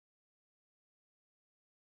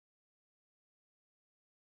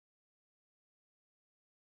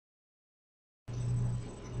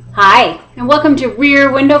Hi, and welcome to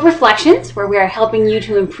Rear Window Reflections, where we are helping you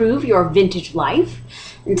to improve your vintage life.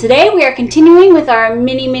 And today we are continuing with our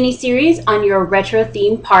mini series on your retro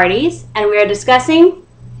themed parties, and we are discussing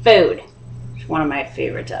food, which is one of my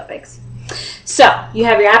favorite topics. So you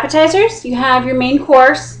have your appetizers, you have your main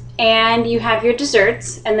course, and you have your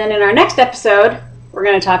desserts. And then in our next episode, we're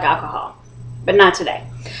going to talk alcohol, but not today.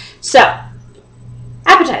 So,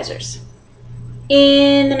 appetizers.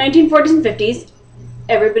 In the 1940s and 50s,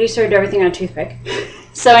 everybody served everything on a toothpick.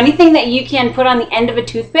 So anything that you can put on the end of a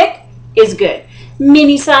toothpick is good.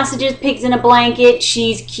 Mini sausages, pigs in a blanket,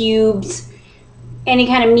 cheese cubes, any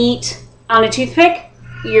kind of meat on a toothpick,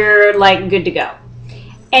 you're like good to go.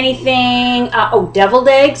 Anything, deviled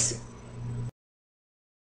eggs.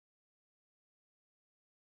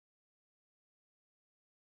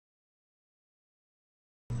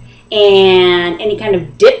 And any kind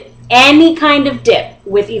of dip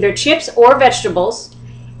with either chips or vegetables.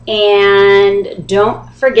 And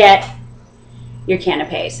don't forget your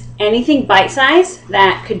canapes. Anything bite-size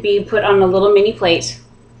that could be put on a little mini plate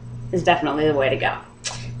is definitely the way to go.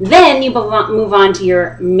 Then you move on to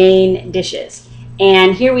your main dishes.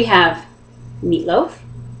 And here we have meatloaf,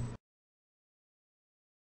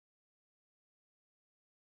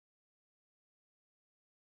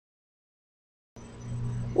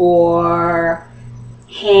 or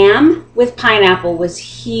ham with pineapple was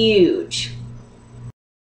huge.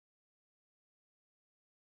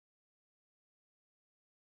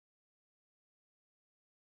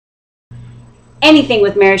 Anything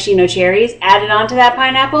with maraschino cherries added onto that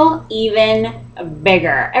pineapple, even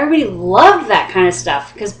bigger. Everybody loved that kind of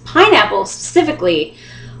stuff because pineapple specifically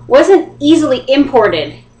wasn't easily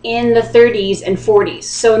imported in the 30s and 40s.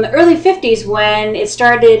 So in the early 50s, when it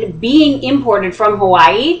started being imported from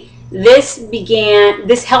Hawaii, this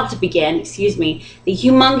helped begin, the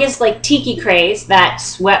humongous tiki craze that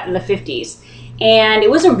swept the 50s. And it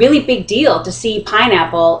was a really big deal to see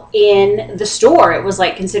pineapple in the store. It was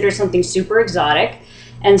considered something super exotic.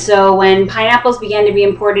 And so when pineapples began to be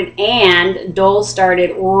imported and Dole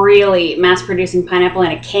started really mass producing pineapple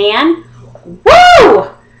in a can, woo!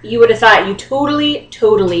 You would have thought you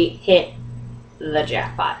totally hit the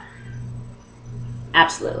jackpot.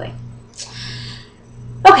 Absolutely.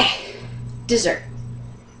 Okay, dessert.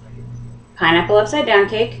 Pineapple upside down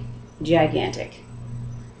cake, gigantic.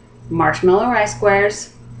 Marshmallow rice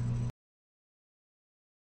squares,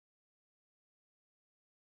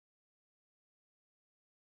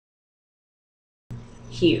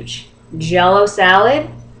 huge. Jell-o salad,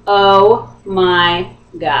 oh my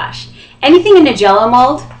gosh. Anything in a jell-o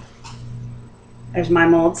mold, there's my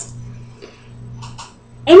molds.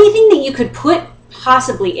 Anything that you could put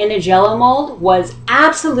possibly in a jell-o mold was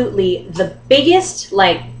absolutely the biggest,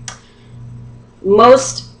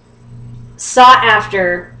 most sought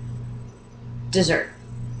after dessert.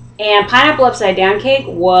 And pineapple upside down cake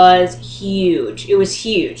was huge. It was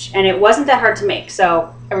huge, and it wasn't that hard to make,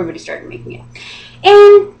 so everybody started making it.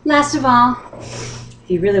 And last of all, if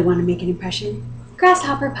you really want to make an impression,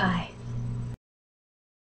 grasshopper pie.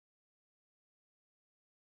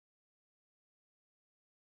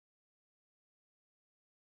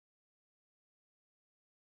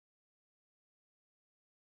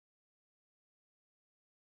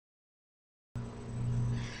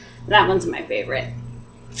 That one's my favorite.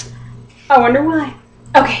 I wonder why.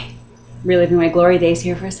 Okay, reliving my glory days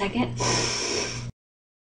here for a second.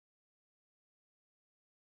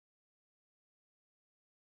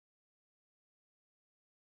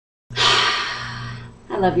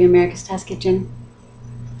 I love you, America's Test Kitchen.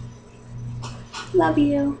 Love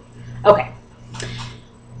you. Okay.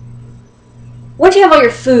 Once you have all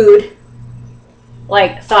your food,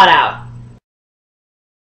 thought out,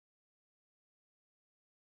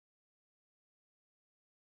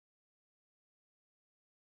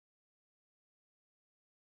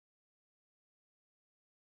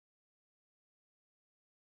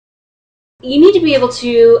 you need to be able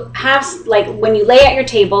to have, when you lay out your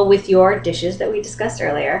table with your dishes that we discussed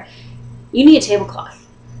earlier, you need a tablecloth.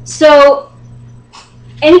 So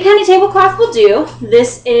any kind of tablecloth will do.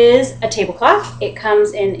 This is a tablecloth. It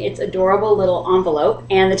comes in its adorable little envelope,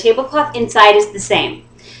 and the tablecloth inside is the same.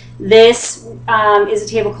 This is a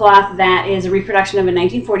tablecloth that is a reproduction of a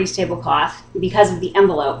 1940s tablecloth because of the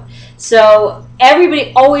envelope. So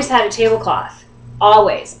everybody always had a tablecloth.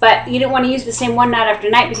 Always. But you didn't want to use the same one night after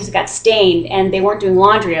night because it got stained and they weren't doing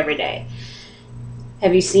laundry every day.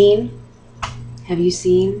 Have you seen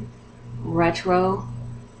retro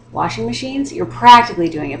washing machines? You're practically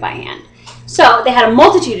doing it by hand. So they had a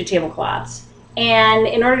multitude of tablecloths, and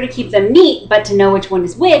in order to keep them neat but to know which one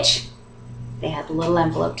is which, they had the little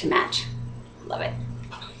envelope to match. Love it.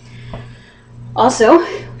 Also,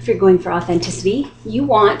 if you're going for authenticity, you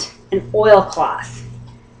want an oilcloth.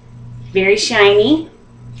 Very shiny,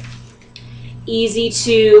 easy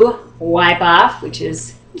to wipe off, which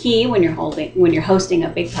is key when you're hosting a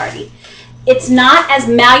big party. It's not as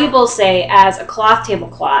malleable, say, as a cloth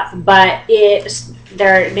tablecloth, but they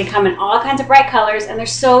come in all kinds of bright colors and they're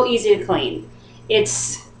so easy to clean.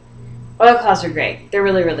 Oilcloths are great. They're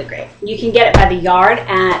really, really great. You can get it by the yard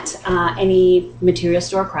at any material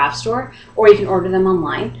store, craft store, or you can order them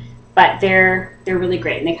online. But they're really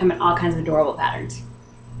great, and they come in all kinds of adorable patterns.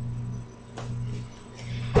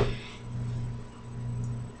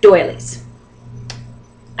 Doilies.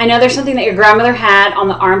 I know there's something that your grandmother had on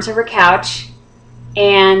the arms of her couch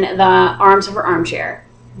and the arms of her armchair,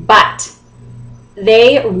 but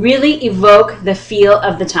they really evoke the feel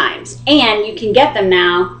of the times. And you can get them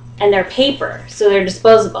now, and they're paper, so they're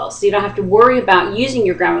disposable. So you don't have to worry about using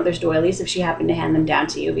your grandmother's doilies if she happened to hand them down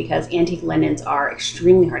to you, because antique linens are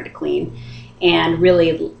extremely hard to clean, and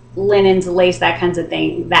really linens, lace, that kind of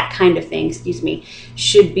thing,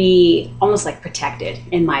 should be almost like protected,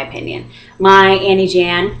 in my opinion. My Annie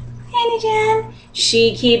Jan,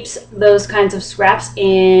 she keeps those kinds of scraps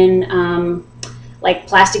in like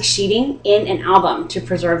plastic sheeting in an album to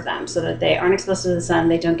preserve them so that they aren't exposed to the sun,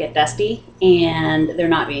 they don't get dusty, and they're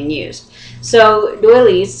not being used. So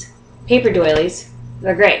doilies, paper doilies,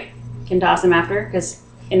 they're great. You can toss them after, because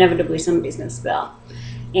inevitably somebody's going to spill.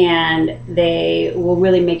 And they will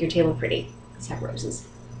really make your table pretty. Let's have roses.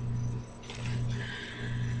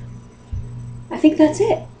 I think that's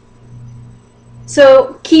it.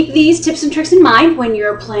 So keep these tips and tricks in mind when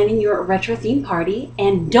you're planning your retro theme party,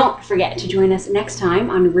 and don't forget to join us next time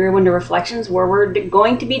on Rear Window Reflections, where we're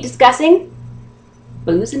going to be discussing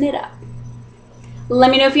boozing it up.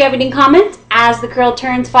 Let me know if you have any comments as the Curl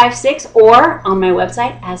Turns 56 or on my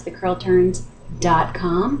website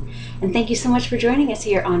asthecurlturns.com. And thank you so much for joining us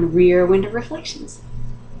here on Rear Window Reflections.